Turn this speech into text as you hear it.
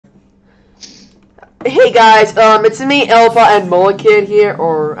Hey guys, it's me, Elba, and Mullikid here,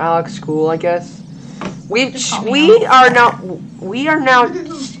 or Alex School, I guess. We are now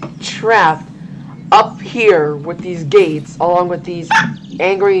trapped up here with these gates, along with these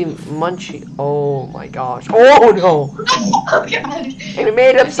angry munchie. Oh my gosh! Oh no! Oh god! And we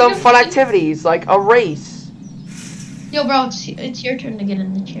made up some fun activities like a race. Yo, bro, it's your turn to get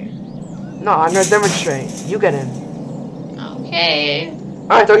in the chair. No, I'm gonna demonstrate. You get in. Okay. All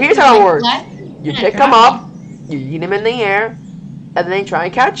right, so here's how it works. You pick them up, you eat them in the air, and then you try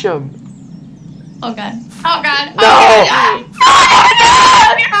and catch them. Oh god. Oh god. No! Oh god.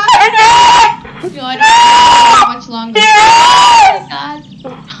 Yo, I don't know how much longer. Oh god.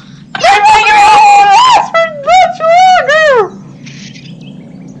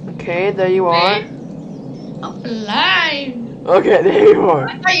 Okay, there you are. I'm alive. Okay, there you are.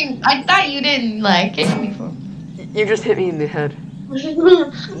 I thought you didn't like hit me before. You just hit me in the head. No!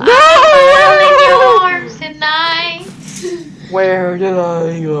 Your arms tonight. Where did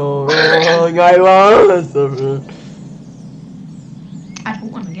I go wrong? I lost it. I don't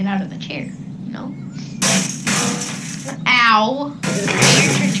want to get out of the chair. No. Ow.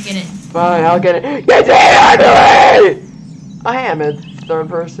 Your turn to get in. Fine, I'll get it. Get out of the way! I am in third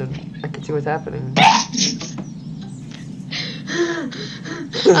person. I can see what's happening.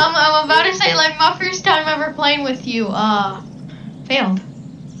 I'm about to say, like, my first time ever playing with you, failed.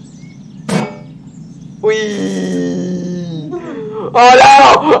 Wee! Oh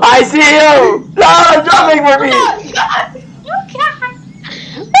no! I see you! No, jumping for me! Oh god!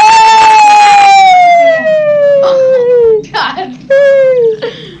 Oh god!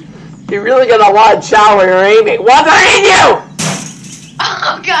 You're really gonna watch out when you're aiming. What's behind you?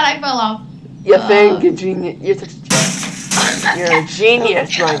 Oh god, I fell off. You think you're genius? You're a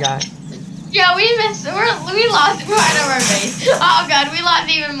genius, my guy. Yeah, we lost right over our base. Oh god, we lost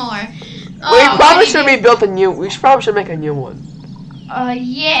even more. We probably should be built a new. We probably should make a new one.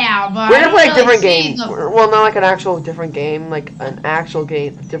 Yeah, but we're gonna play a different game. Well, not like an actual different game, like an actual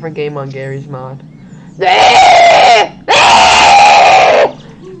game, different game on Gary's mod. No!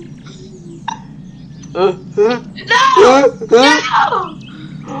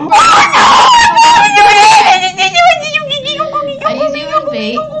 I use you in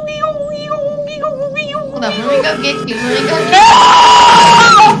bait. Hold up, let me go get you.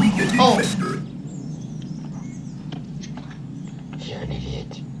 Oh. You're an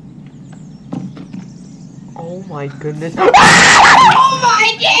idiot. Oh my goodness. Oh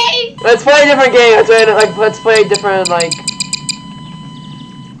my game! Let's play a different game. Let's play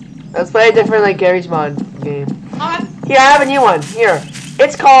a different Gary's mod game. Here, I have a new one. Here.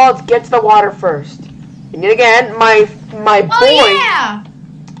 It's called Get to the Water First. And yet again, my boy. Oh yeah.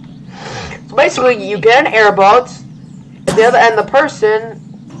 So basically, you get an airboat, and the person,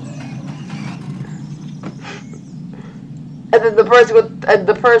 and then the person and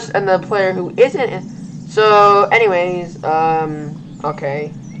the player who isn't. So, anyways,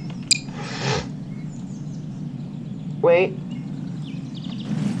 okay. Wait.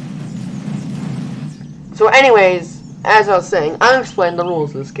 So, anyways, as I was saying, I'm explaining the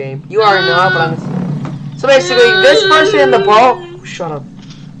rules of this game. You already know, but I'm. So basically, this person in the boat. Shut up.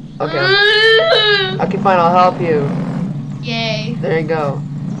 Okay. Okay, fine. I'll help you. Yay. There you go.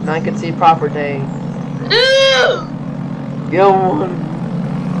 Now I can see proper day. Yo.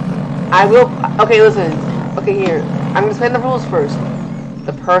 I will. Okay, listen. Okay, here. I'm gonna explain the rules first.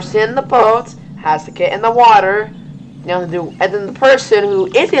 The person in the boat has to get in the water. And then the person who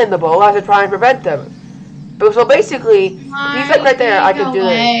is in the boat has to try and prevent them. So basically, if you click right there, I can do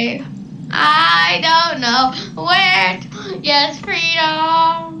it. I don't know where to get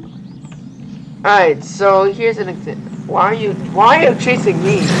freedom. Alright, so here's an example. Why are you chasing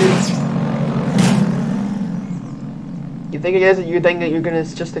me? You think you're gonna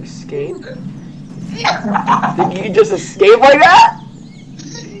just escape? Think you can just escape like that?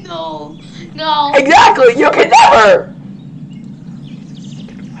 No. No. Exactly, you can never!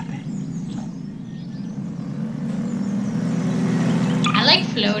 I like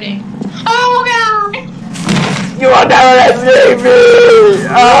floating. Oh god! You will never escape me!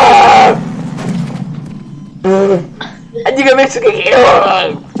 And you can basically kill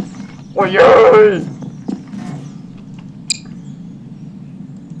him! Oh, yeah!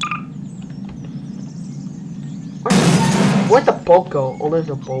 Where'd the boat go? Oh, there's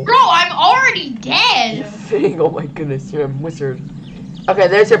a boat. Bro, I'm already dead! Oh my goodness, you're a wizard. Okay,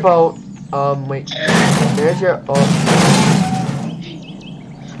 there's your boat. Wait. There's your...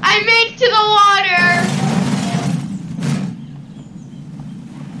 I made it to the water!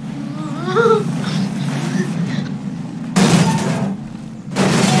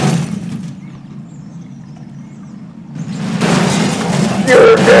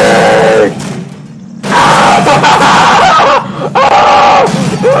 You're dead!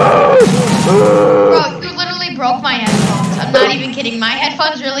 Bro, you literally broke my headphones. I'm not even kidding. My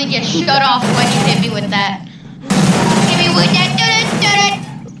headphones really get shut off when you hit me with that. Hit me with that.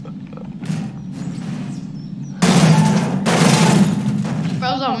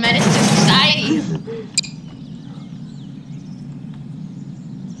 Bro's a menace to society.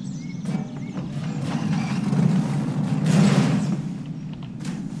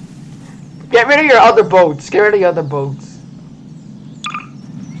 Get rid of your other boats. Get rid of the other boats.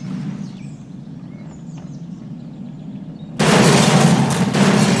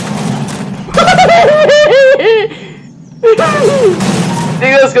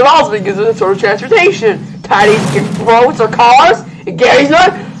 Because could also be considered sort of transportation. Tidy's boats or cars, and Gary's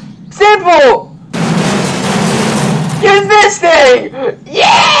not simple. Use this thing.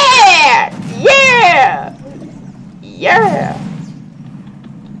 Yeah, yeah, yeah,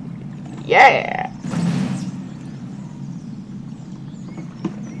 yeah.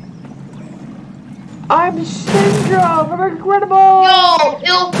 I'm Syndrome. I'm incredible. Yo,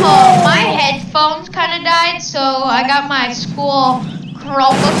 Ilpo, my headphones kind of died, so I got my school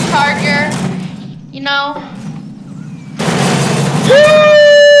Chromebook charger. You know.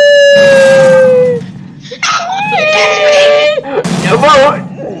 No more.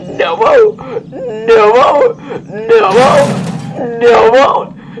 No more. No more. No more. No more.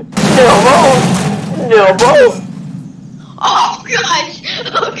 No more. No more. Oh gosh.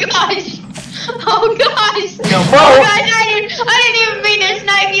 Oh gosh. Oh gosh! No, oh gosh! I didn't even mean to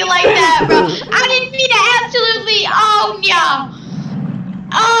snipe you like that, bro. I didn't mean to absolutely. Oh yeah!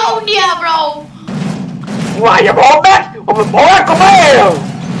 Oh yeah, bro! You want your ball back? I'm a boy, come here!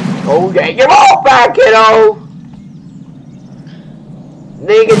 Go get your ball back, kiddo!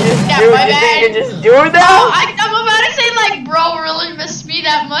 They can just do it now? Oh, I'm about to say like, bro, really missed me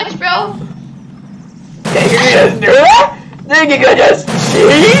that much, bro. They can just do that? They can just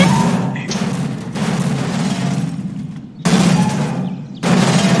cheat?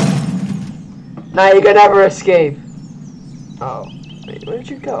 Now you can never escape. Oh, wait, where'd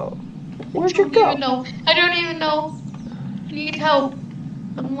you go? Where'd you go? I don't even know. I need help.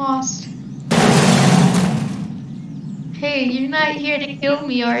 I'm lost. Hey, you're not here to kill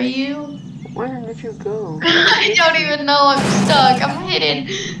me, are you? Where did you go? I don't even know. I'm stuck. I'm hidden.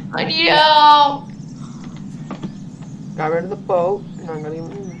 I need help. Got rid of the boat. Not gonna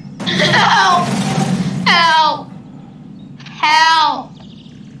even. Help! Help! Help!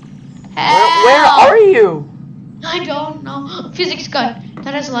 Help! Where are you? I don't know. Physics gun.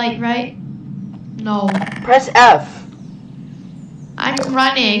 That is light, right? No. Press F. I'm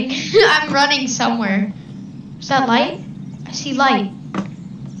running. I'm running somewhere. Is that light? I see light.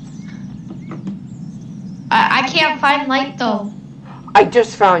 I can't find light though. I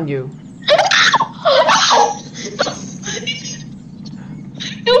just found you.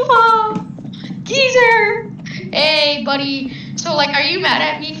 No, geezer. Hey, buddy. So, like, are you mad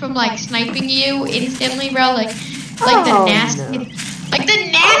at me from like sniping you instantly, bro? Like the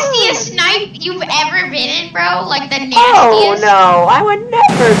nastiest snipe you've ever been in, bro. Like the nastiest. Oh no, I would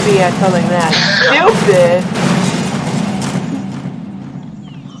never be at something that stupid.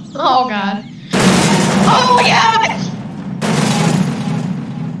 Oh god. Oh my god.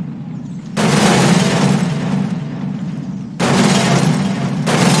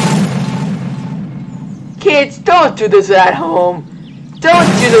 Kids, don't do this at home. Don't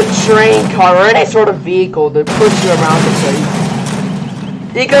do the train car or any sort of vehicle that push you around the place.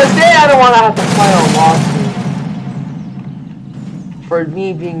 Because then I don't want to have to file a lawsuit for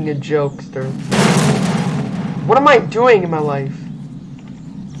me being a jokester. What am I doing in my life?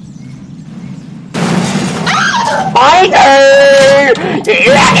 Miner! You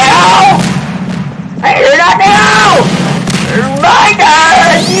hear that now? I hear that now! Miner!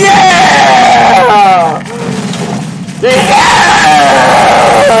 Yeah! Yeah!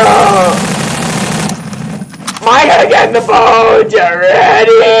 Miner, get in the boat! You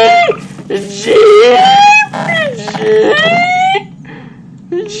ready? Jeep!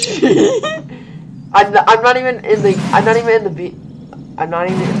 Jeep! I'm not even in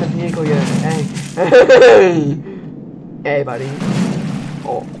the vehicle yet. Hey. Hey, buddy.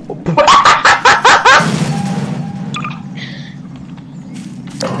 Oh.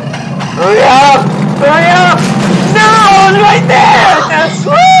 Hurry up! Hurry up! No! It's right there! That's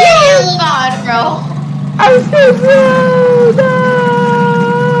sweet! Hold on, bro. I'm so slow! No!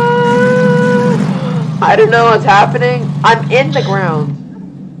 I don't know what's happening. I'm in the ground.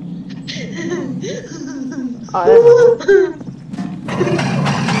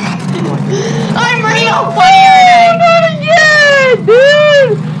 I'm real weird! Not again!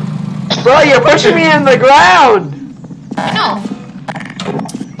 dude! Bro, you're pushing me in the ground! I know.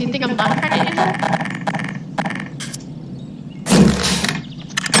 You think I'm not trying to do that?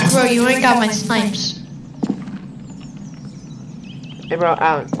 Bro, you ain't got my snipes. Hey bro,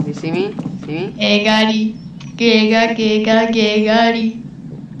 out. You see me? See me? Hey, Gotti. Gotti.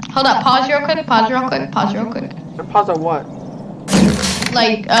 Hold up, pause real quick. Pause on what?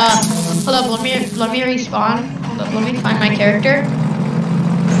 Like, hold up, let me respawn. Hold up, let me find my character.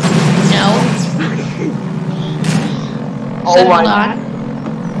 No. Oh So my. hold on.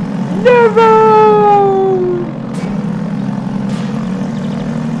 Never!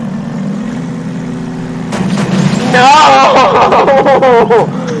 No!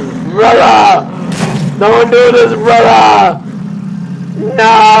 Brother! Don't do this, brother!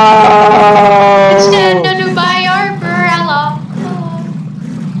 No! Stand under my umbrella.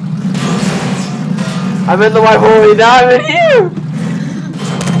 I'm in the white hole, now I'm in here!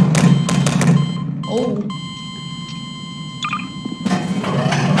 Oh.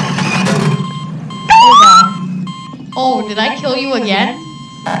 Oh, did I kill you again?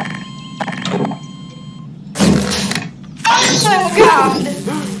 Oh god!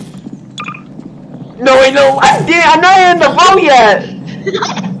 No, wait, no, I'm not in the boat yet!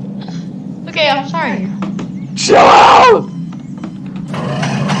 Okay, I'm sorry. Chill out!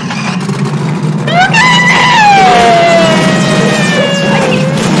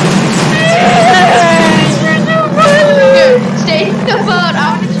 Here, stay in the boat. I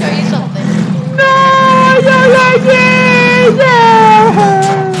want to show you something. No,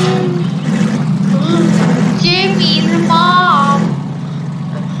 Jimmy's mom.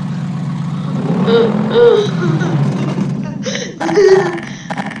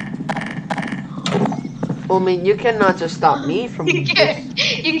 Well, I mean, you cannot just stop me from... You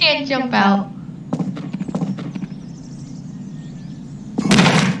can't jump out.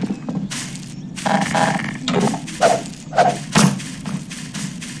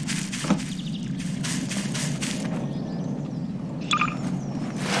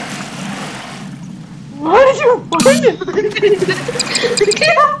 How did you find it?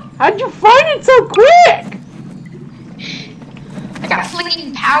 How'd you find it so quick? I got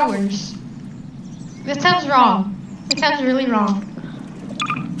flinging powers. That sounds wrong. It sounds really wrong.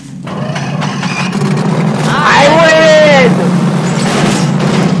 I win!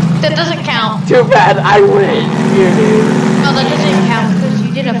 That doesn't count. Too bad, I win. No, that doesn't count because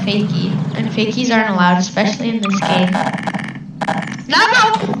you did a fakie. And fakies aren't allowed, especially in this game. No!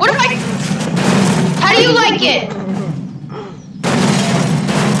 What if I... How do you like it?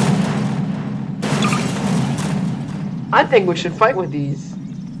 I think we should fight with these.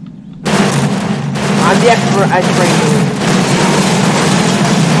 I'm the expert at training.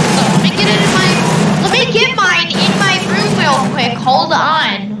 Let me get mine in my room real quick. Hold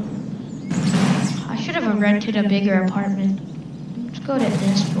on. I should have rented a bigger apartment. Let's go to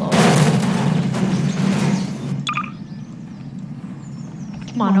this floor.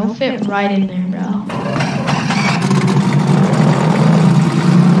 Come on, it'll fit right in there, bro.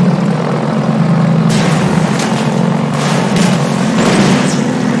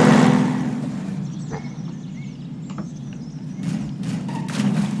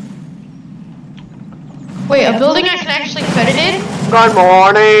 Wait, a building I can actually fit it in? Good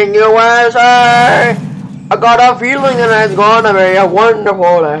morning, USA! I got a feeling that it's gonna be a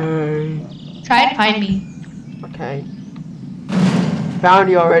wonderful day. Try and find me. Okay. Found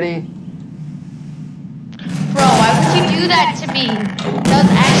you already. Bro, why would you do that to me? That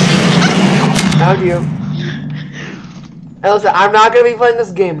was actually... Found you. Hey, listen, I'm not gonna be playing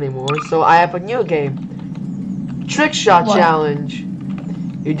this game anymore, so I have a new game. Trick shot What? challenge.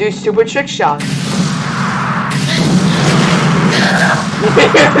 You do stupid trick shots.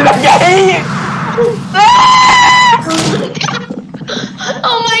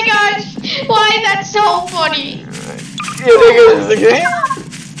 Oh my gosh! Why is that so funny? You think this is a game?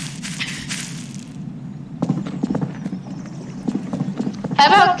 How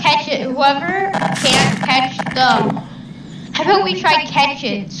about catch it? Whoever can't catch the... How about we try catch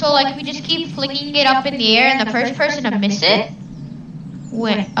it? So like we just keep flinging it up in the air and the first person to miss it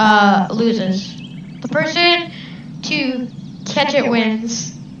loses. The person to catch it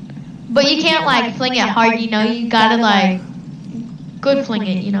wins. But you can't like fling it hard, you know, you gotta like good fling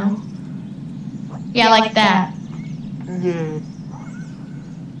it, you know. Yeah, like that. Yeah.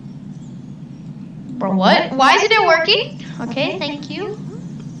 Bro, what? Why isn't it working? Okay, thank you.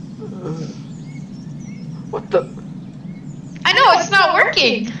 What the? I know it's not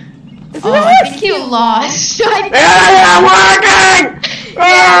working. Oh, I think you lost. It ain't working! Yeah, I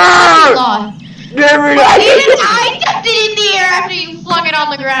think you lost. Give me I that! dumped it in the air after you flung it on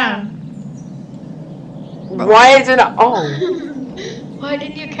the ground? Why is it? Oh. Why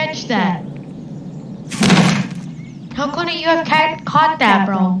didn't you catch that? How couldn't you have caught that,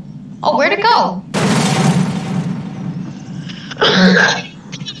 bro? Oh, where'd it go?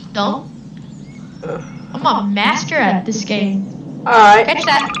 Don't. I'm a master at this game. Alright. Catch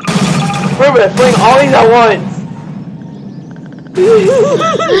that. We're gonna fling all these at once.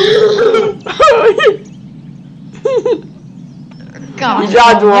 God. You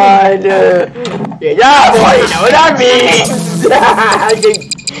got one. You got one. You know what I mean?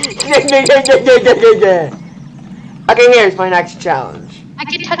 Okay, here's my next challenge. I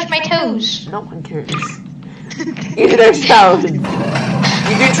can touch my toes. No one cares. Here's the next challenge. You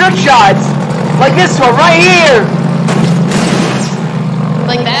do trick shots like this one right here.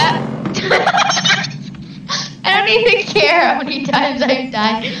 Like that? I don't even care how many times I've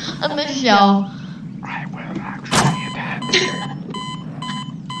died on the show. I will actually attempt.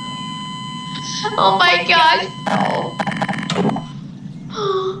 Oh my gosh. Oh,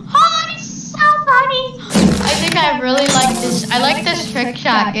 it's so funny. I think I really like this. I like this trick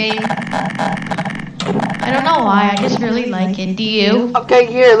shot game. I don't know why. I just really like it. Do you? Okay,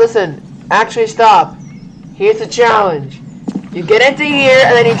 here, listen. Actually, stop. Here's the challenge. You get into here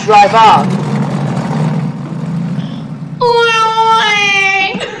and then you drive off.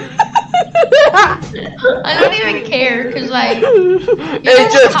 I don't even care because, like,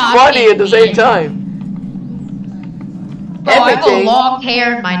 it's just funny at the same time. Bro, I have a long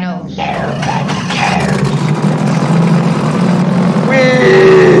hair in my nose.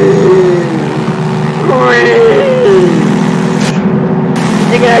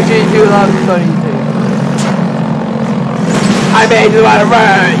 You can actually do a lot of funny things. I made you want to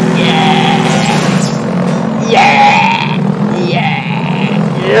run. Yeah. Yeah. Yeah.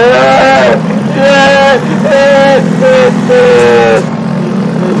 Yeah.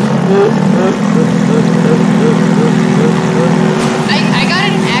 I got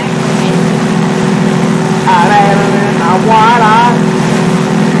an accident. I wanna.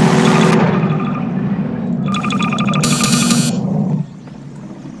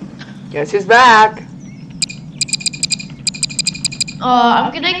 Guess who's back?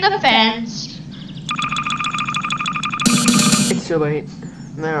 I'm getting the fence. It's too late.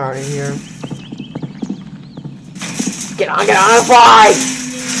 They're already here. Get on, fly!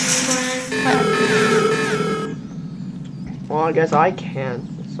 Well, I guess I can't.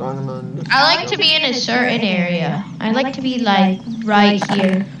 So I'm gonna. I like to be in a certain area. I like to be like right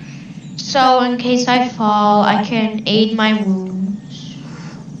here. So in case I fall, I can aid my wounds.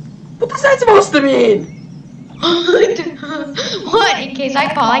 What is that supposed to mean? What? In case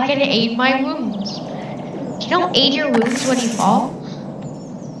I fall, I can aid my wounds. You don't aid your wounds when you fall?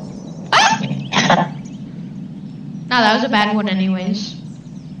 No, that was a bad one anyways.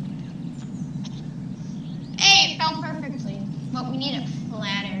 Hey, it fell perfectly. But we need it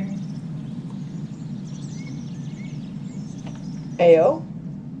flatter. Ayo?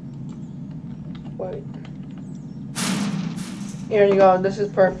 Wait. Here you go, this is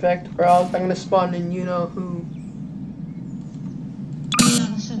perfect, or else I'm gonna spawn in you know who. No,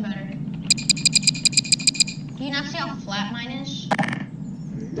 this is better. Do you not see how flat mine is?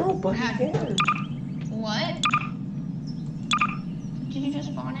 No, but you can. What? Did you just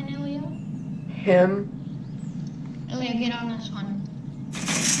spawn in, Ilya? Him? Ilya, get on this one.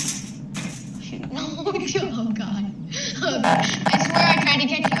 Shoot. No, oh god. Oh god. I swear I tried to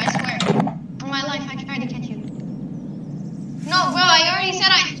catch you, I swear. For my life, I tried to catch you. No, bro, I already said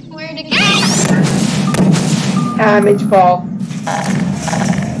I swear to catch you. Ah, I made you fall.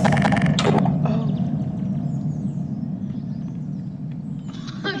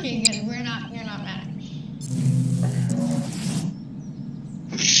 Okay, good. You're not mad.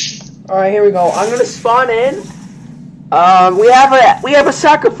 Alright, here we go. I'm gonna spawn in. We have a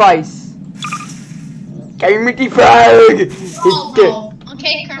sacrifice. Kermit the Frog. Oh,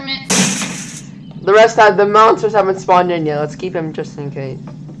 okay, Kermit. The rest of the monsters haven't spawned in yet. Let's keep him just in case.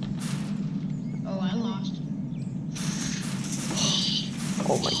 Oh, I lost.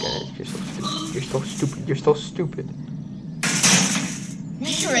 Oh my goodness, you're so stupid. You're so stupid. You're so stupid.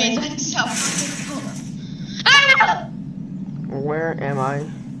 Mr. Ray's on himself. Ah! Where am I?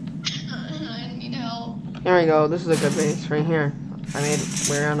 I need help. Here we go. This is a good base right here.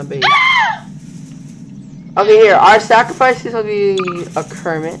 We're on a base. Ah! Okay, here. Our sacrifices will be a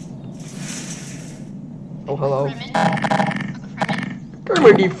Kermit. Oh, hello.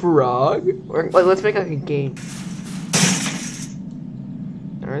 Kermit the Frog. Let's make like a game.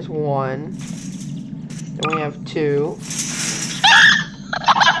 There's one. Then we have two.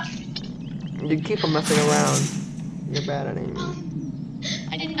 You keep on messing around. You're bad at aiming.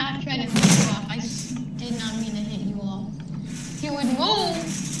 I did not try to hit you off. I did not mean to hit you off. You would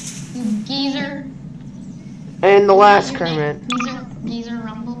move, you geezer. And the last Kermit. Geezer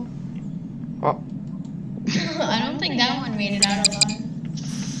Rumble. Oh. I don't think that one made it out alive.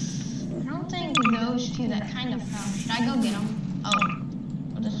 I don't think those two that kind of fell. Should I go get them? Oh.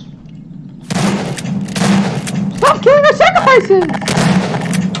 I'll just... Stop killing our sacrifices!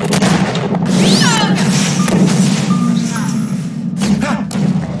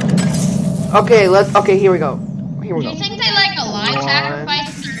 Okay, okay, here we go. Here we Do go. you think they like alive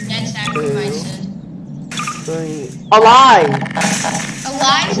sacrifices or dead sacrifices? 3. Alive!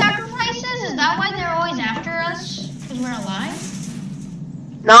 Alive sacrifices? Is that why they're always after us? Because we're alive?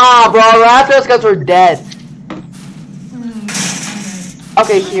 Nah, bro, they're after us because we're dead.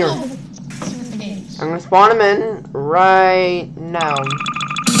 Okay, here. I'm gonna spawn them in right now.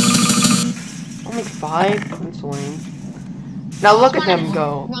 Only 5? That's lame. Now look at them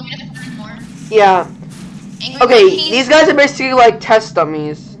go. You want me to spawn more? Yeah. Okay, these guys are basically like test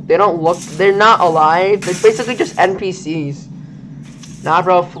dummies. They don't look, they're not alive. They're basically just NPCs. Nah,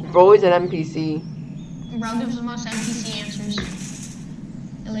 bro, bro is an NPC. Bro gives the most NPC answers.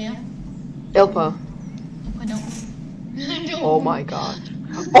 Ilya? Ilpa. I don't. Oh my god.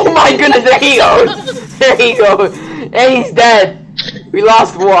 Oh my goodness, there he goes! There he goes! And he's dead! We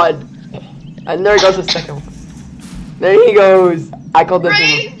lost one. And there goes the second one. There he goes. I called this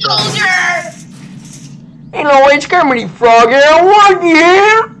Brave soldier! Ain't no way it's Kermit Frog here! What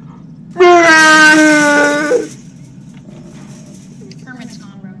here? Kermit's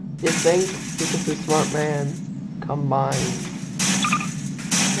gone, bro. You think? This is a smart man. Combined.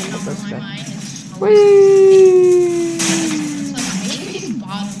 My mind is so Whee! It's like baby's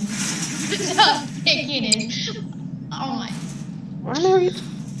bottom. That's how thick it is. Oh my. What are you?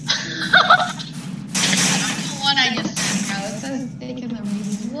 I don't know what I just said, bro. It's as thick as a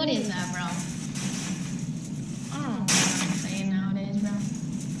baby. What is that, bro? I don't know what I'm saying nowadays, bro.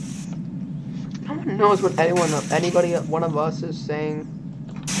 No one knows what anybody, one of us is saying.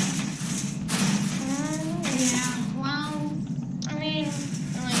 Yeah, well, I mean,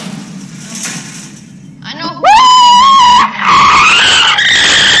 I know who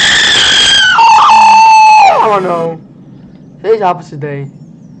I don't know. Today's opposite day.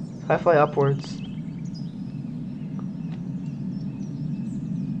 I fly upwards.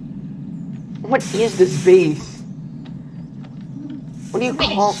 What is this base? What do you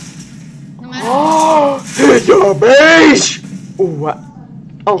call? Oh, it's a base! Oh, what?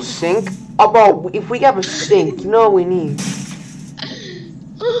 Oh, sink? Oh, bro, if we have a sink, you know what we need?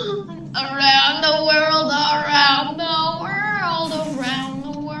 Around the world, around the world, around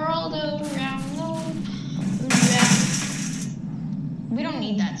the world, around the world. We don't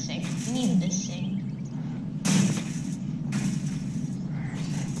need that sink. We need this sink.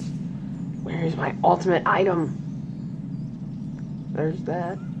 Where's my ultimate item? There's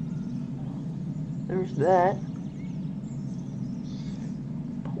that. There's that.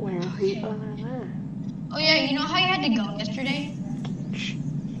 But where's the other one? Oh yeah, you know how you had to go yesterday?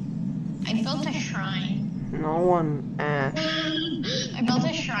 I built a shrine. No one asked. I built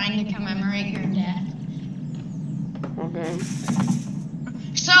a shrine to commemorate your death. Okay.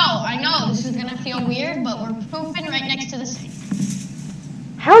 So, I know this is gonna feel weird, but we're pooping right next to the sink.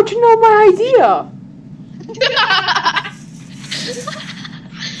 How'd you know my idea?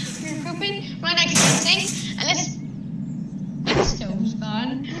 We're pooping right next to the sink, and this stove's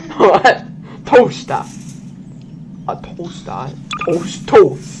gone. What? Toaster. A toaster.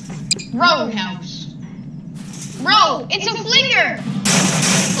 Toast. Roadhouse. Bro, it's a flinger!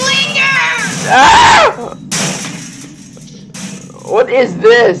 Flinger! Ah! What is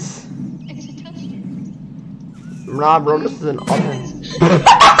this? It's a toaster. Nah, bro, this is an oven. Bro,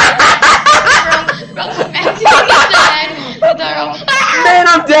 Man,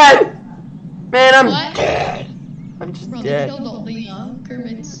 I'm dead! Man, I'm What? dead. I'm just Bro, they dead. killed all the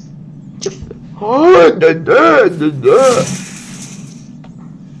Kermits.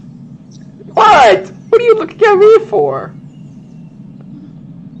 What? What are you looking at me for?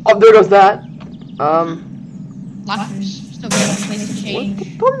 Oh, there goes that. Lockers. Still got a place to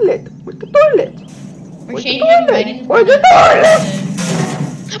change. Where's the toilet? We're changing right into Where's the toilet?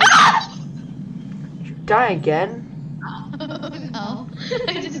 Ah! Did you die again? No. I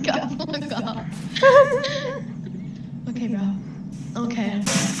just got flung off. Okay, bro. Okay.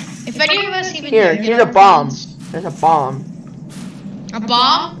 If any of us even Here's a bomb. There's a bomb. A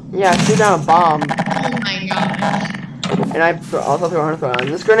bomb? Yeah, shoot down a bomb. Oh my gosh. And I also throw on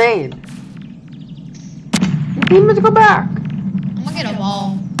this grenade. Demons, go back. I'm gonna get a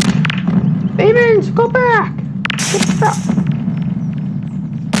ball. Demons, go back.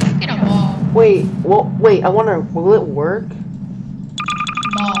 Get a ball. Wait, well, wait, I wonder, will it work?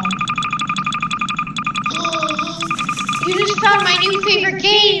 Ball. You just found my new favorite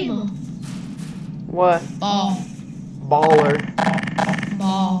game. What? Ball. Baller.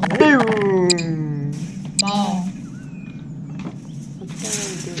 Ball. Boom. Ball.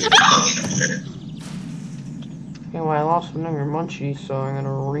 Okay, well, I lost an angry munchie, so I'm gonna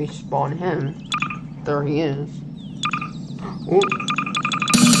respawn him. There he is. Ooh.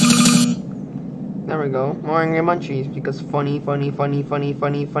 There we go. More angry munchies because funny.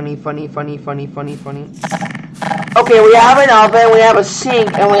 Okay, we have an oven, we have a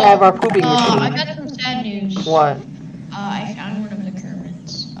sink, and we have our pooping machine. I got some sad news. What? I found one of the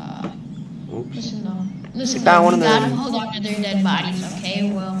Kermits. Oops. Listen, Found though, one we of gotta them. hold on to their dead bodies,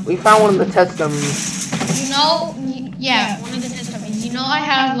 okay? Well, We found one of the test dummies. you know, yeah, one of the test dummies. You know, I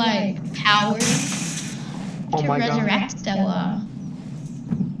have like powers Oh to my god. resurrect, so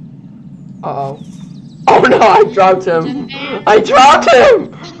Uh-oh. Oh no, I dropped him. I dropped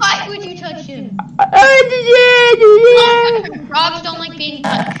him! why would you touch him? Frogs don't like being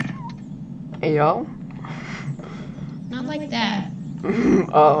touched. Hey yo. Not like that.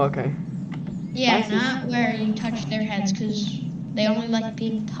 Oh, okay. Yeah, not where you touch their heads, because they only like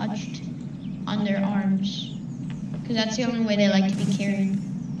being touched on their arms. Because that's the only way they like to be carried.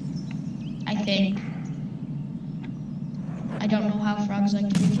 I think. I don't know how frogs like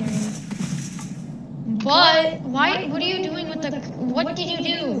to be carried. But, why, what are you doing with the, what did you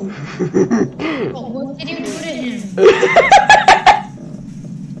do? What did you do to him?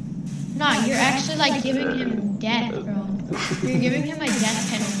 Nah, you're actually like giving him death, bro. You're giving him a death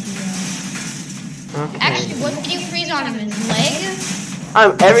penalty, bro. Okay. Actually, what did you freeze on him? His leg?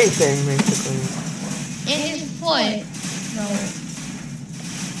 Everything, basically. And his foot, bro.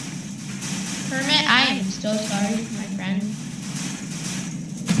 Kermit, I am so sorry, my friend.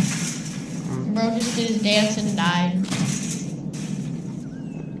 Bro just did his dance and died.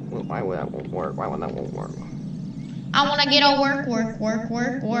 Why would that won't work? Why would that won't work? I wanna get a work.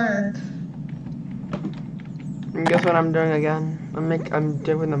 And guess what I'm doing again? I'm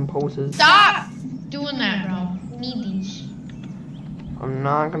doing them poses. Stop doing that, bro. We need these. I'm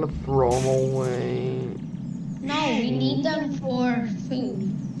not gonna throw them away. No, we need them for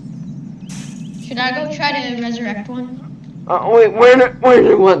food. Should I go try to resurrect one? Wait, where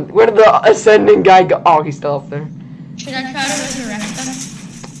did the ascending guy go? Oh, he's still up there. Should I try to resurrect them?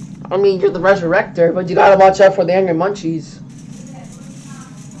 I mean, you're the resurrector, but you gotta watch out for the angry munchies.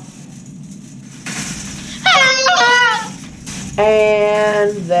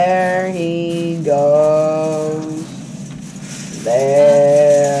 And there he goes.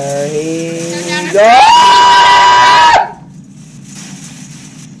 There he goes.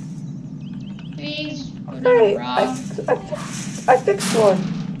 Please, Hey, I fixed one.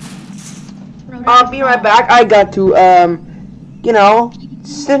 I'll be right back. I got to, you know,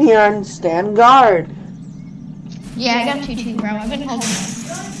 sit here and stand guard. Yeah, I got two too, bro. I've been holding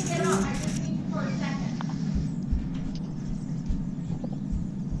them.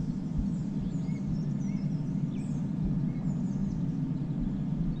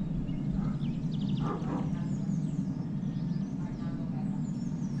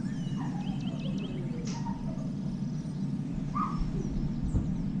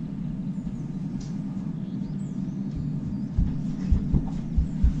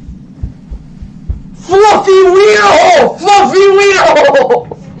 Fluffy wheel! Fluffy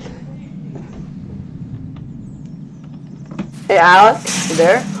wheel! Hey, Alex, you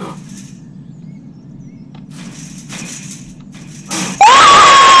there?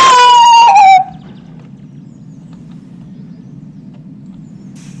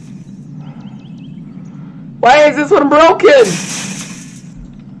 Why is this one broken?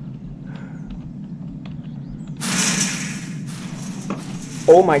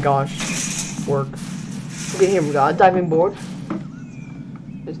 Oh my gosh. Work. Okay, here we got a diving board.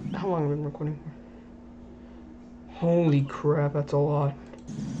 How long have we been recording for? Holy crap, that's a lot.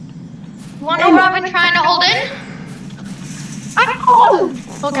 Wanna know what I've been trying to hold in?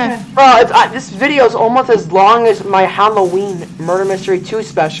 Okay. Bro, this video is almost as long as my Halloween Murder Mystery 2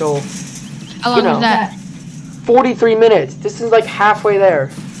 special. How long is that? 43 minutes. This is like halfway there.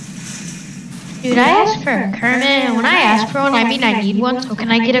 Dude, I asked for a Kermit, and when I ask for one, I mean I need one, so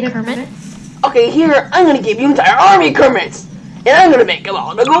can I get a Kermit? Okay, here, I'm gonna give you an entire army of Kermits! And I'm gonna make them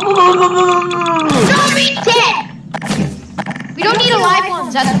all go. Don't be dead! We don't need alive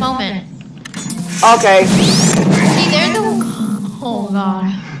ones at the moment. Okay. See, they're the... Oh, God.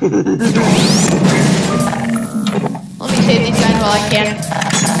 Let me save these guys while I can.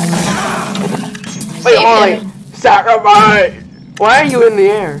 Wait, hold on. Sacrifice! Why are you in the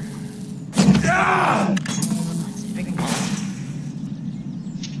air?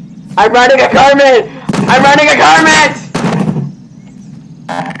 I'm running a garment! I'm running a garment!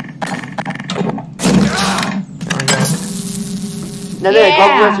 No,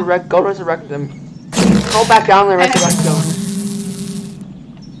 Yeah. go resurrect them. Go back down and resurrect them.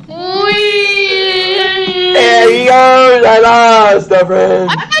 There he goes! I lost a friend!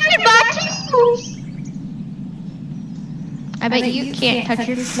 I'm touching my toes! I bet you can't touch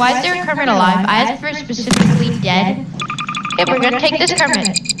your... Why is there a Kermit alive? I asked for specifically dead. Okay, we're gonna take this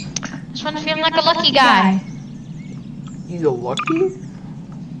Kermit. This one's feeling like a lucky guy. He's a lucky?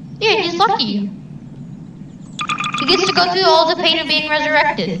 Yeah, he's lucky. He gets to go through all the pain of being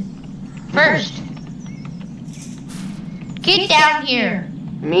resurrected. First. Get down here.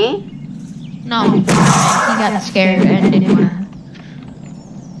 Me? No. He got scared and didn't want to.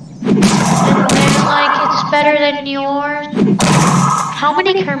 And they're like, it's better than yours. How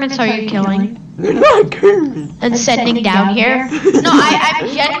many Kermits are you killing? They're not Kermit. And sending down here? No, I'm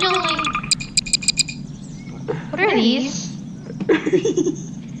genuinely... What are these?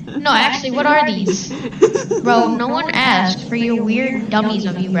 No, actually, what are these? Bro, no one asked for your weird dummies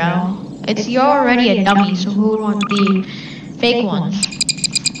of you, bro. You're already a dummy, so who would want the fake ones?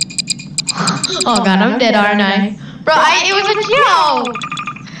 Oh god, I'm dead, aren't I? Bro, it was a joke!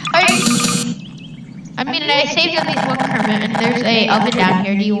 I mean, I saved at least one Kermit, and there's a oven down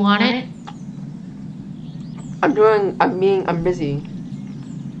here. Do you want it? I'm busy.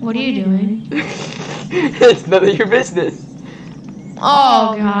 What are you doing? It's none of your business.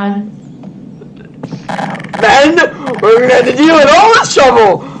 Oh god. Then, we're gonna have to deal with all this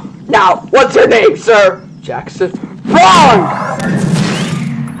trouble! Now, what's her name, sir? Jackson. Wrong!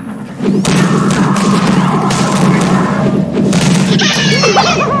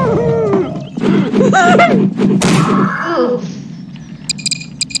 Oof.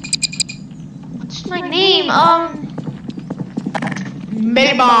 What's my name?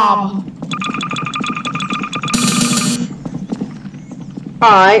 Bob.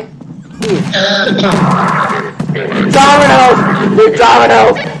 Alright. Dominoes! They're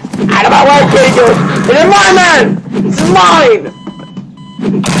dominoes! Out of my way, kitty goes! It's mine, man! It's mine!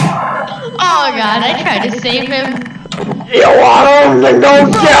 Oh god, I tried to save him. You want him? Then go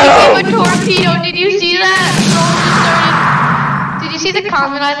get A him! torpedo, did you see that? Did you see the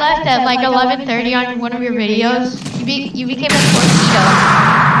comment I left at like 11:30 on one of your videos? You became a torpedo.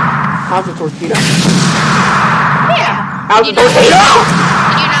 How's a torpedo? Yeah. How's a torpedo?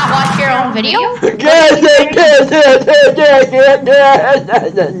 Did you not watch your own video? Yes.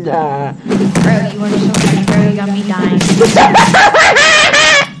 Bro, you are so funny, bro. You got me dying.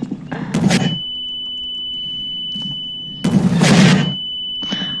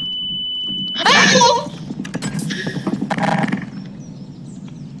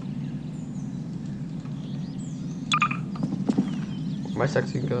 My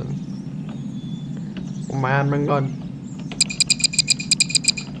sexy gun. Oh, my admin gun.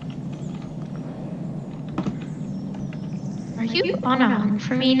 Are you on a hunt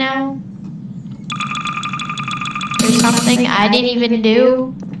for me now? There's something I didn't even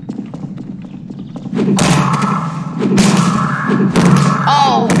do?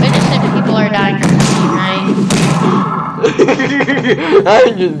 Oh, innocent people are dying for me, right?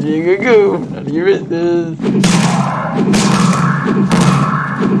 I'm just being a goof. None of your business.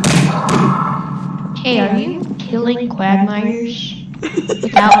 Hey, are you killing quagmires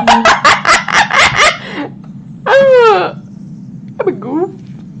without me? I'm a goof.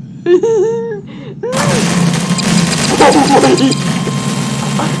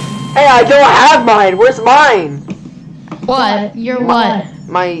 Hey, I don't have mine. Where's mine? What? Your what?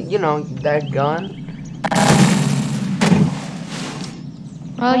 My, you know, that gun.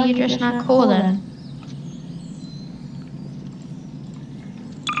 Well, you're just not cool then.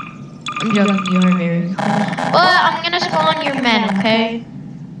 I'm joking, you are very cool. Well, I'm gonna spawn your men, okay?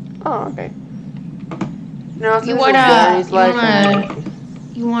 Oh, okay. No, You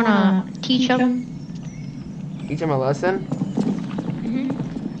wanna teach them? Teach him a lesson?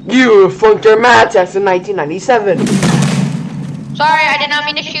 Mm-hmm. You flunked your math test in 1997. Sorry, I did not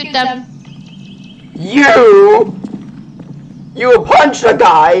mean to shoot them. You punched a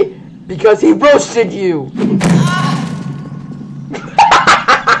guy because he roasted you.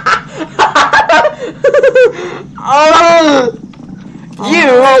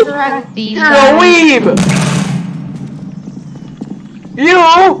 You're a weeb. You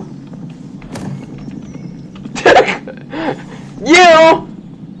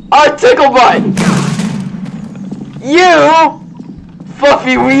are tickle butt. You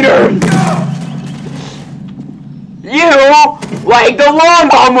fluffy wiener. You like the long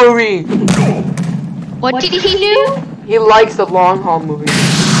haul movie. What did he do? He likes the long haul movie.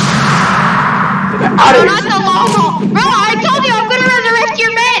 No, not the long haul. Bro, I told you I'm gonna resurrect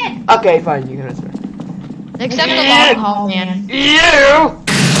your men. Okay, fine, you can resurrect. Except the long haul man. You!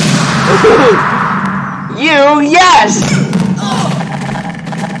 You, yes!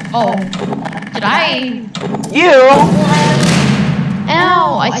 Oh. Did I? You!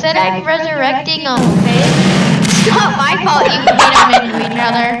 Ow, I said I'm resurrecting them, okay? It's not my fault you beat them into each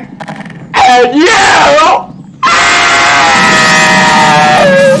other. And you!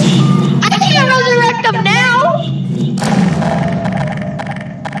 I can't resurrect them now!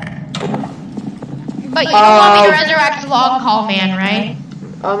 But you don't want me to resurrect the long haul man, right?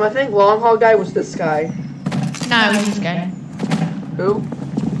 I think long haul guy was this guy. No, it was this guy. Who?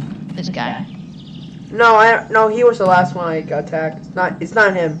 This guy. No, he was the last one I got attacked. It's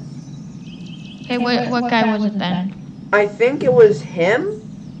not him. Okay, what guy was it then? I think it was him.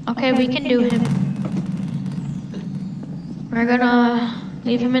 Okay, we can do him. We're gonna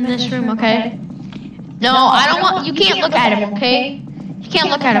leave him in this room, okay? No, I don't want. You can't look at him, okay? You can't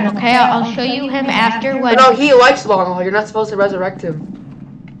look at him, okay? I'll show you him after when. No, he likes long haul. You're not supposed to resurrect him.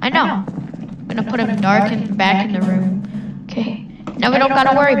 I know. I'm gonna put him dark and back in the room. Okay. Now we don't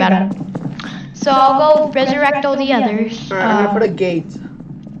gotta worry about him. So I'll go resurrect all the others. Alright, I'm gonna put a gate.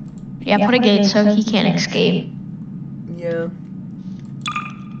 Yeah, put a gate so he can't escape. Yeah.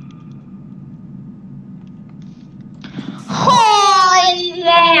 Oh,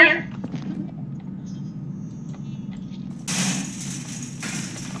 yeah.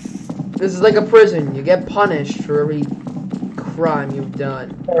 This is like a prison. You get punished for every crime you've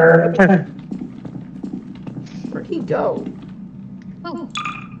done. Where'd he go? Ooh.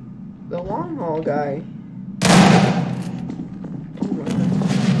 The long haul guy. Oh my God.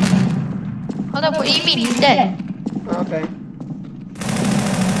 Hold up, what do you mean? He's dead. Okay.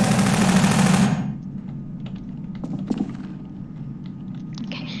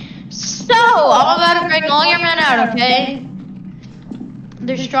 So, I'm about to bring all your men out, okay?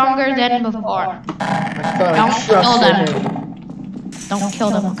 They're stronger than before. I thought I Don't kill trusted them. him. Don't kill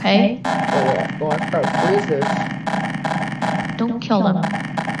them, okay? Oh, I thought, who is this? Don't kill them.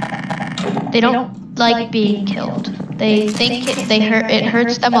 They don't like being killed. They think it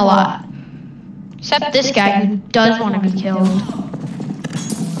hurts them a lot. Except this guy who does want to be killed.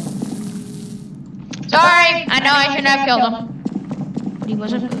 Sorry, I know I shouldn't have killed him. But he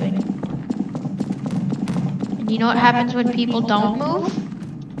wasn't moving. And you know what happens when people don't move?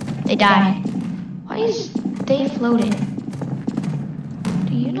 They die. Why is they floating?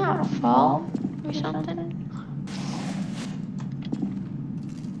 Do you not fall or something?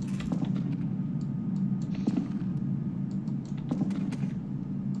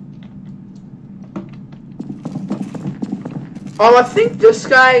 I think this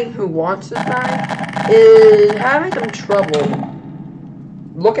guy who wants to die is having some trouble.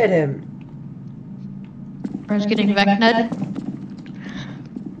 Look at him. Bro's getting vecned.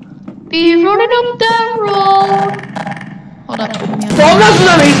 Be running up that road. Hold up. Don't mess with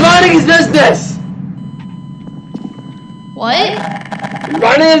him! He's minding his business! What?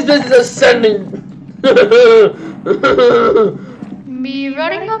 Minding his business ascending. Be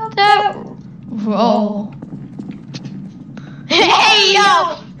running up that road. Hey, yo!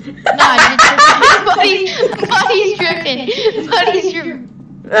 Nah, buddy's tripping. Buddy's tripping.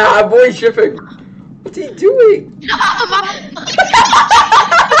 Ah, boy's tripping. What's he doing?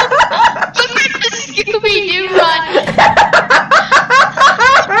 Scooby-Doo run.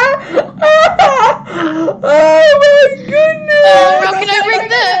 Oh my goodness! Bro, can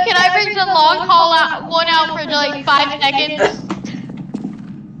I bring the long haul one out for like 5 seconds?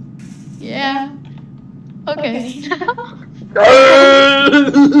 Yeah. Okay.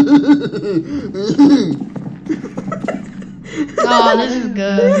 Oh, this is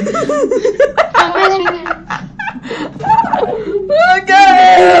good. Look at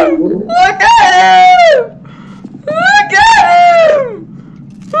him! Look at him! Look at him!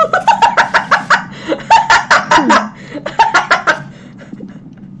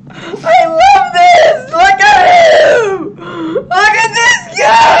 I love this! Look at him! Look at this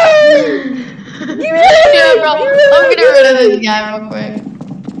guy! Yeah, bro, I'm getting rid of this guy real quick.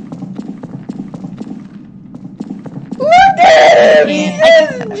 Look at him! He's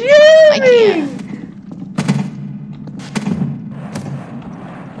just jamming!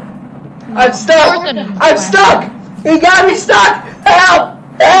 I'm stuck! I'm stuck! He got me stuck! Help!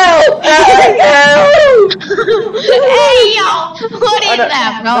 Help! Help! Help! Hey, yo! What is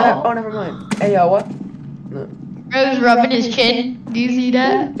that, bro? Oh, never mind. Hey, yo, what? Bro's rubbing his chin. Do you see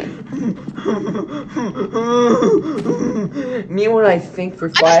that? Me when I think for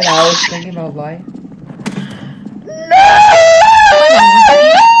 5 hours thinking about life.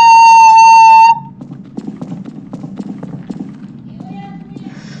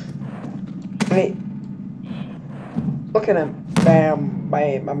 Wait. Look at him. Bam,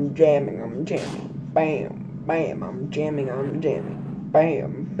 bam, I'm jamming. Bam, bam, I'm jamming.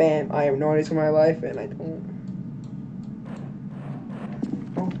 Bam, bam, I have no idea for my life and I don't.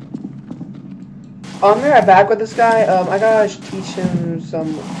 I'm gonna be right back with this guy. I gotta teach him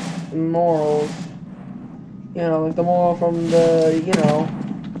some morals. You know, like the moral from the, you know,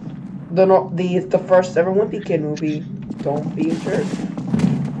 the first ever Wimpy Kid movie. Don't be a jerk.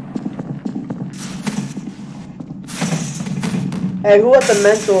 Hey, who let the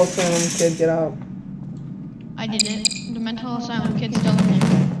mental asylum kid get out? I didn't. The mental asylum kid's still in there.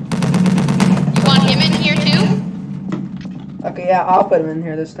 You want him in here too? Okay, yeah, I'll put him in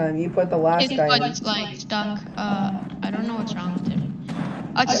here this time. You put the last His guy in. butt's like stuck. I don't know what's wrong with him.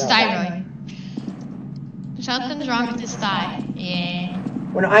 Oh, it's his thyroid. Something's wrong with his thigh. Yeah.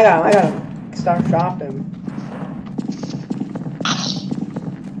 Well, no, I got him. Start shopping.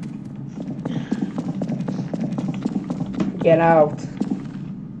 Get out.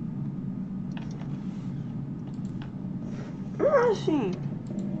 Where is he?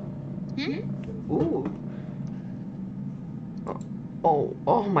 Ooh.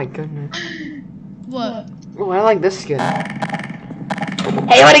 Oh my goodness. What? Oh, I like this skin.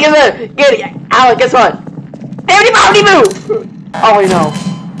 Hey, what get it, Alec, guess what? Hey, move! Oh, I know.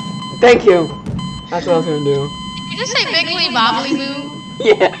 Thank you. That's what I was gonna do. Did you just say Biggly Bobbly Boo?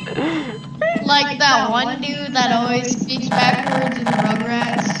 Yeah. Like that one dude that always speaks backwards in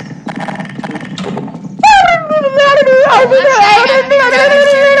Rugrats?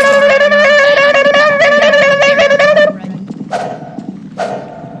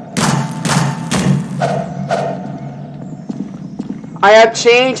 I have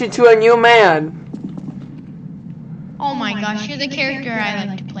changed into a new man. Oh my gosh, you're the character I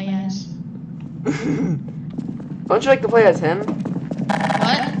like to play as. Don't you like to play as him?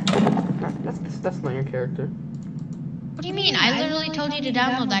 What? That's not your character. What do you mean? I literally told you to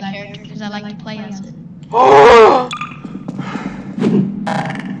download that character because I like to play as it. Oh,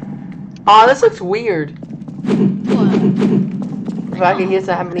 this looks weird. What? The fact that he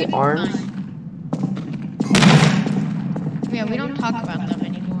doesn't have any arms. Yeah, we don't talk about them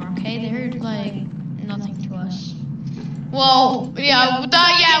anymore, okay? They're like nothing to us. Well, yeah,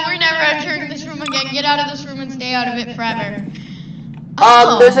 we're never entering this room again. Get out of this room and stay out of it forever.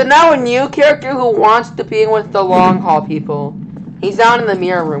 There's now a new character who wants to be with the long haul people. He's down in the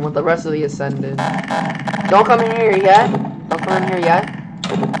mirror room with the rest of the Ascended. Don't come in here yet. Don't come in here yet.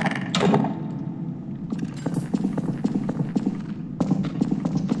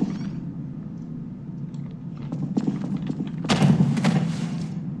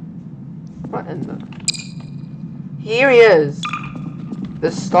 What in the... Here he is.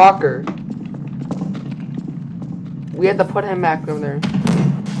 The stalker. We have to put him back over there.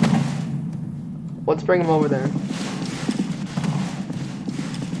 Let's bring him over there.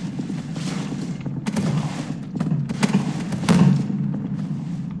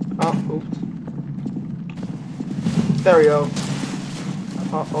 Oh, oops. There we go.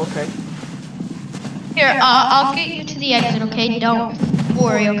 Oh, okay. Here, I'll get you to the exit, okay? Don't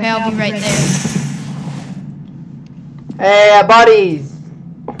worry, okay? I'll be right there. Hey, buddies!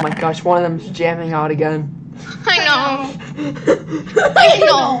 Oh my gosh, one of them's jamming out again. I know. I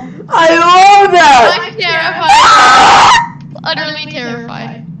know. I love that! I'm terrified. Utterly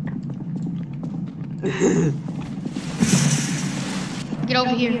terrified. Get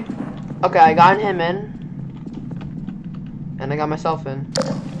over here. Okay, I got him in. And I got myself in.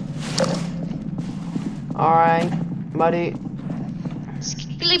 Alright, buddy.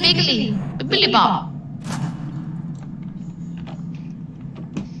 Skibbly biggly. Bibbly bob.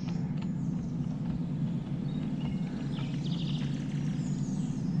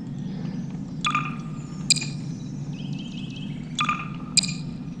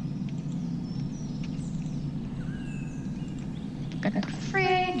 Got the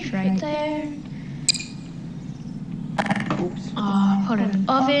fridge right there. Oops. Put an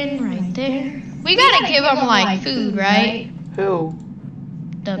oven right there. We gotta give them like food, right? Who?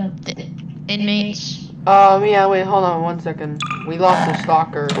 The inmates. Yeah, wait, hold on 1 second. We lost the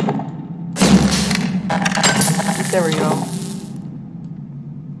stalker. There we go.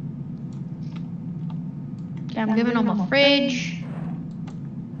 Okay, I'm giving them a fridge,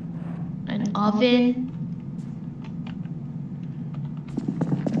 an oven.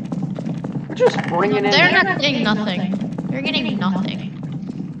 We're just bringing in. They're not getting nothing. They're getting nothing.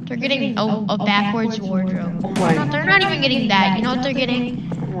 They're getting a backwards wardrobe. Oh my. No, they're not even getting that. You know what they're getting?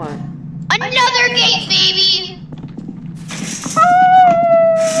 What? Another gate, baby!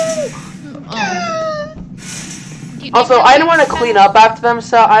 Also, I don't want to clean up after them,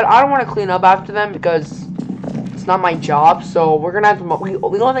 so I don't want to clean up after them because it's not my job. So we're gonna have to. The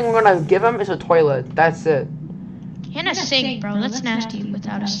only thing we're gonna give them is a toilet. That's it. And a sink, bro. That's nasty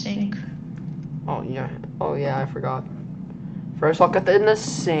without a sink. Oh yeah. Oh yeah. I forgot. First, I'll get in the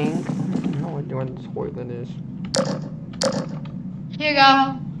sink. No idea where the toilet is. Here you go.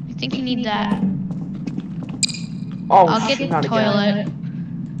 I think you need that. Oh, I'll get the not toilet.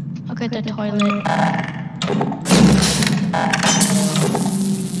 Again. I'll get the toilet.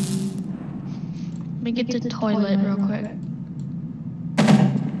 Let me get the toilet real quick.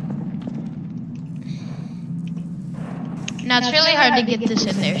 Now it's really hard to get this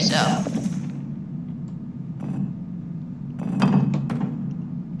in there, so.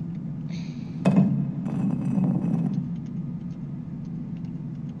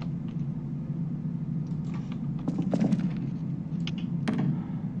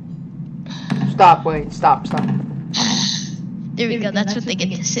 Stop, wait, stop. There we go, that's what they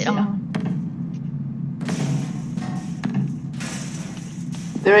get to sit on.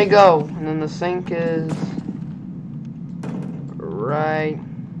 There we go. And then the sink is right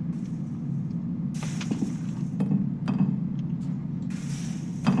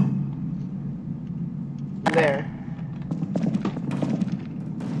there.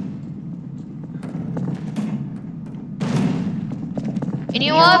 And you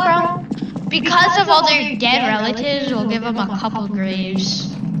know what, bro? Because of all their dead relatives, we'll give them a couple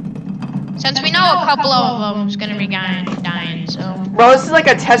graves. Since we know a couple of them's gonna be dying, so. Bro, this is like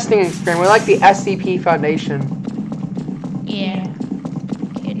a testing experiment. We're like the SCP Foundation. Yeah.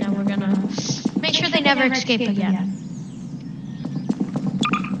 Okay, now we're gonna make sure they never escape again.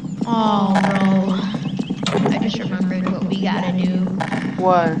 Oh, bro. I just remembered what we gotta do.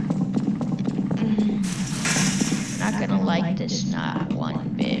 What? Not gonna like this, not one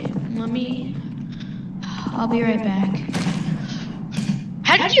bit. I'll be right back.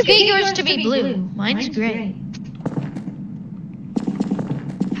 How did you get yours to be blue? Mine's gray.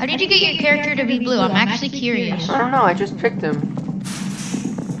 How did you get your character to be blue? I'm actually curious. I don't know, I just picked him.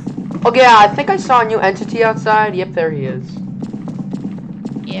 Oh yeah, I think I saw a new entity outside. Yep, there he is.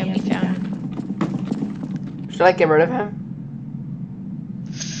 Yeah, we found him. Should I get rid of him?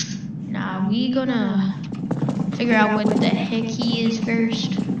 Nah, we gonna figure out what the heck he is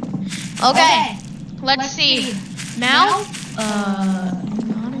first. Okay, let's see. Mouth,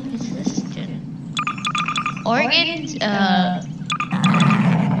 non-existent. Organs, his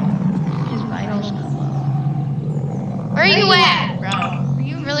vitals. Where are you at, bro? Are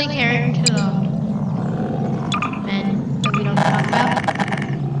you really caring to the men that we don't talk about?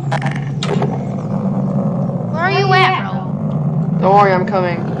 Where are you at, bro? Don't worry, I'm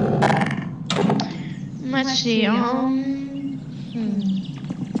coming. Let's see,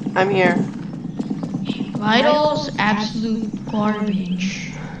 I'm here. Vitals, absolute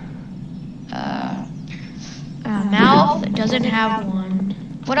garbage. Mouth doesn't have one.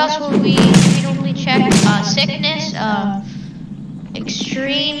 What else would we normally check? Sickness,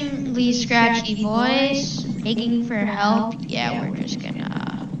 extremely scratchy voice, begging for help. Yeah, we're just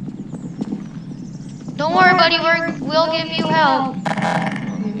gonna. Don't worry, buddy. We'll give you help.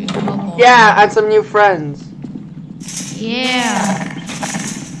 Yeah, and some new friends. Yeah.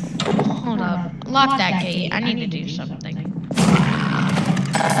 Hold up. Lock that gate. I need to do something.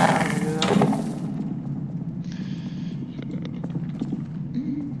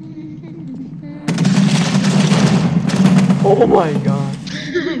 Oh my god.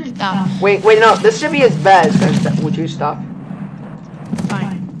 Stop. Wait, no, this should be his bed. Would you stop?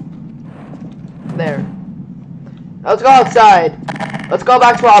 Fine. There. Let's go outside. Let's go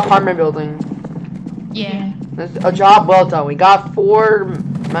back to our apartment building. Yeah. That's a job well done. We got 4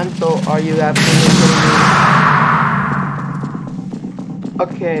 mental. Are you absolutely kidding me?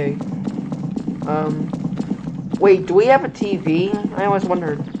 Okay. Wait, do we have a TV? I always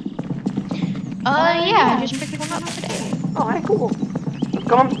wondered. Yeah, I just picked one up today. Oh, alright, cool.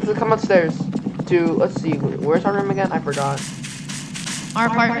 Come upstairs. Let's see, where's our room again? I forgot. Our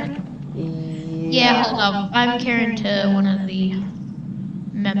apartment? Yeah, hold up. I'm caring to one of the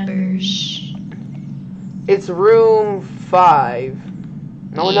members. It's room 5.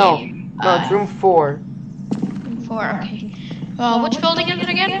 No, it's room 4. Room 4, okay. Which building is it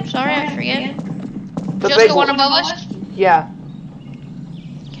again? Sorry, I forget. The Just big the one above us? Yeah.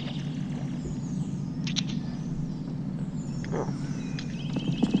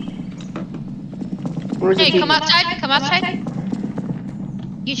 Hey, come outside, come outside.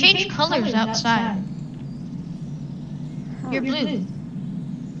 You change colors outside. You're blue.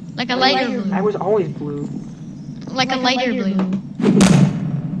 Like a lighter blue. I was always blue. Like a lighter blue.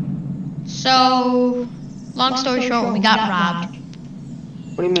 So, long story short, we got robbed.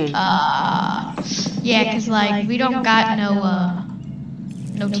 What do you mean? Yeah, cause like we don't got no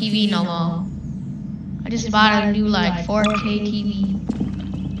TV no more. I just bought a new like 4K TV.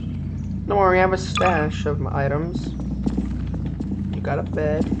 Don't worry, I have a stash of my items. You got a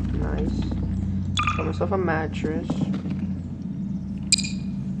bed, nice. Got myself a mattress.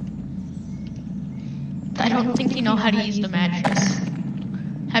 I don't think you know how to use the mattress.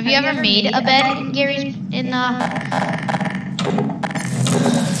 Have you ever made a bed in Gary's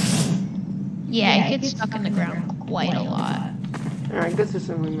Yeah, it gets stuck in the ground quite a lot. Alright, this is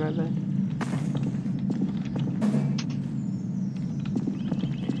something my bed.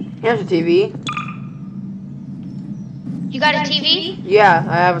 Here's a TV. You got a TV? Yeah,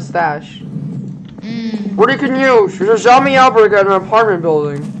 I have a stash. What you can use? There's a zombie outbreak at an apartment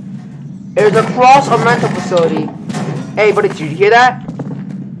building. It's across a mental facility. Hey, buddy, did you hear that?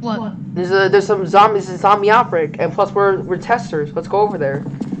 What? There's some zombies, a zombie outbreak, and plus we're testers. Let's go over there.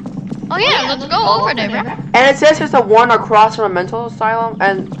 Oh yeah, let's go over there, bro. And it says there's a one across from a mental asylum,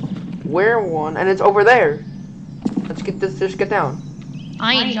 and we're one, and it's over there. Let's get this. Just get down.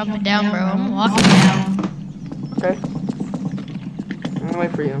 I ain't jumping down, bro. I'm walking down. Okay. I'm gonna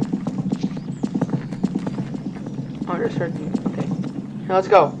wait for you. Oh, I just heard you. Okay. Now let's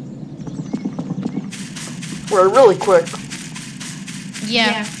go. We're really quick.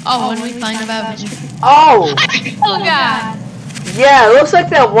 Yeah. Oh, when we find about mystery. Oh! Oh god. Yeah, it looks like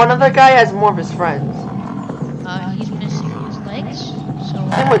that one other guy has more of his friends. He's missing his legs. So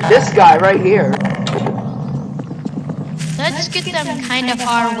Same with this guy right here. let's get them kind of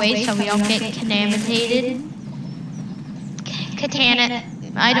far away so we don't get contaminated.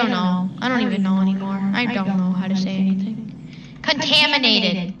 I don't know. I don't even know anymore. I don't know how to say anything.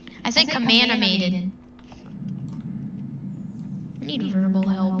 Contaminated. I said contaminated. I need verbal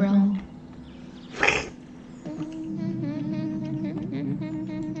help, bro.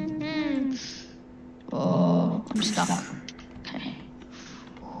 Oh, I'm stuck. Okay.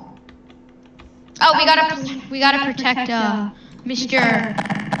 Oh, we gotta protect Mr.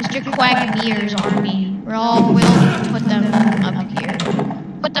 Quagmire's army. We're all willing to put them up here.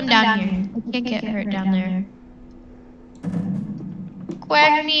 Put them down here. They can't get hurt down there.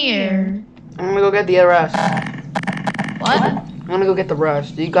 Quagmire. I'm gonna go get the rest. What? I'm gonna go get the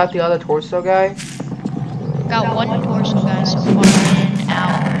rest. You got the other torso guy? Got one torso guy so far in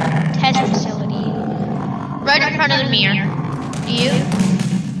our test facility. Right in front of the mirror. Do you?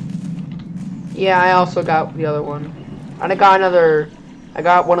 Yeah, I also got the other one. And I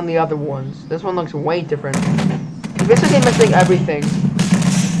got one of the other ones. This one looks way different. You're basically missing everything.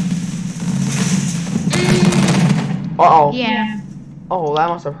 Uh-oh. Yeah. Oh, that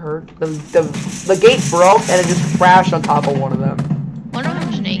must have hurt. The gate broke and it just crashed on top of one of them. One of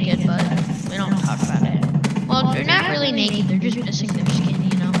them's naked, but we don't talk about it. Well, they're not really naked, they're just missing their skin,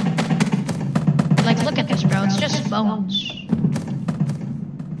 you know? Like, look at this, bro, it's just bones.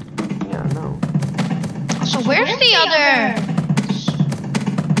 Yeah, no. So where's the other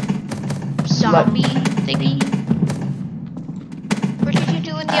zombie thingy? What did you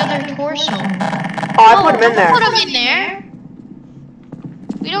do with the other torso? Oh, I put him in there. Put him in there.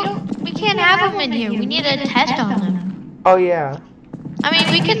 We can't have them in here. We need a test on them. Oh, yeah. I mean,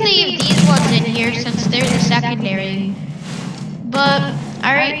 we could leave these ones in here since they're the secondary. But,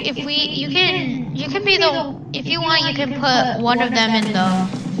 alright, if you can be the, if you want, you can put one of them in the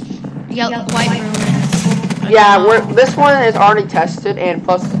white room. Yeah, this one is already tested, and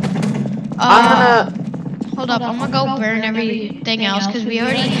plus, hold up, I'm gonna go burn everything else, because we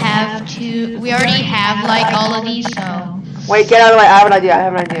already have like, all of these, so. Wait, get out of the way, I have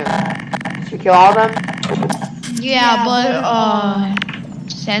an idea. Should we kill all of them? Yeah, but,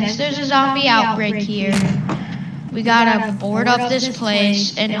 since there's a zombie outbreak here, we gotta board up this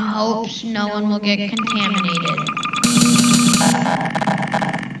place in hopes no one will get contaminated.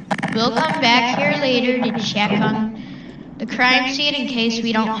 We'll come back here later to check on the crime scene in case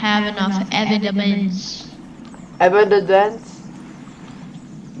we don't have enough evidence. Evidence?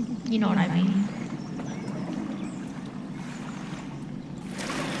 You know what I mean.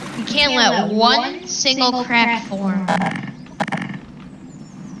 You can't let one single crack form.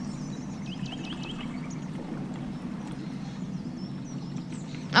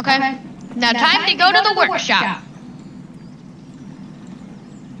 Okay, now time to go to the workshop.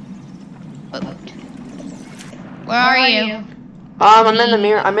 Where are you? I'm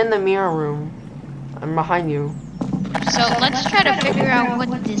in the mirror room. I'm behind you. So let's try to figure out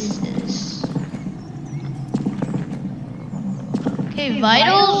what this is. Okay,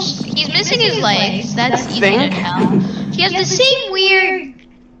 vitals. He's missing his legs. That's easy to tell. He has the same weird.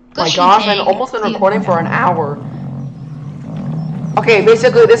 Oh my gosh, I've almost been recording for an hour. Okay,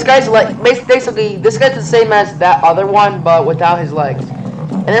 basically this guy's this guy's the same as that other one, but without his legs.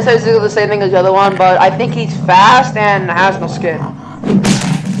 And this is basically the same thing as the other one, but I think he's fast and has no skin.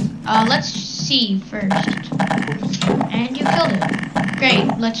 Let's see first. And you killed him.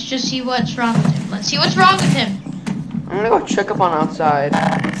 Great. Let's just see what's wrong with him. Let's see what's wrong with him. I'm gonna go check up on outside.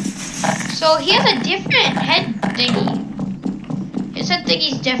 So he has a different head thingy. His head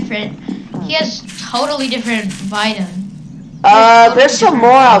thingy's different. He has totally different Vita. There's some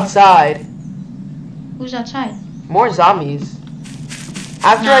more outside. Who's outside? More zombies.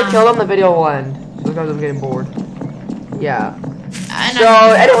 After I kill them, the video will end. Because I'm getting bored. Yeah.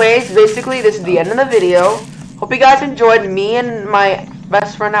 So, anyways, basically, this is the end of the video. Hope you guys enjoyed me and my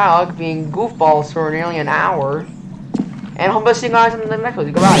best friend Alec being goofballs for nearly an hour. And hope to see you guys in the next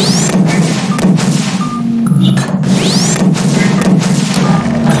video. Goodbye.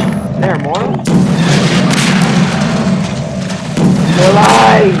 Is there more?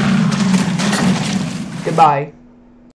 Goodbye. Goodbye.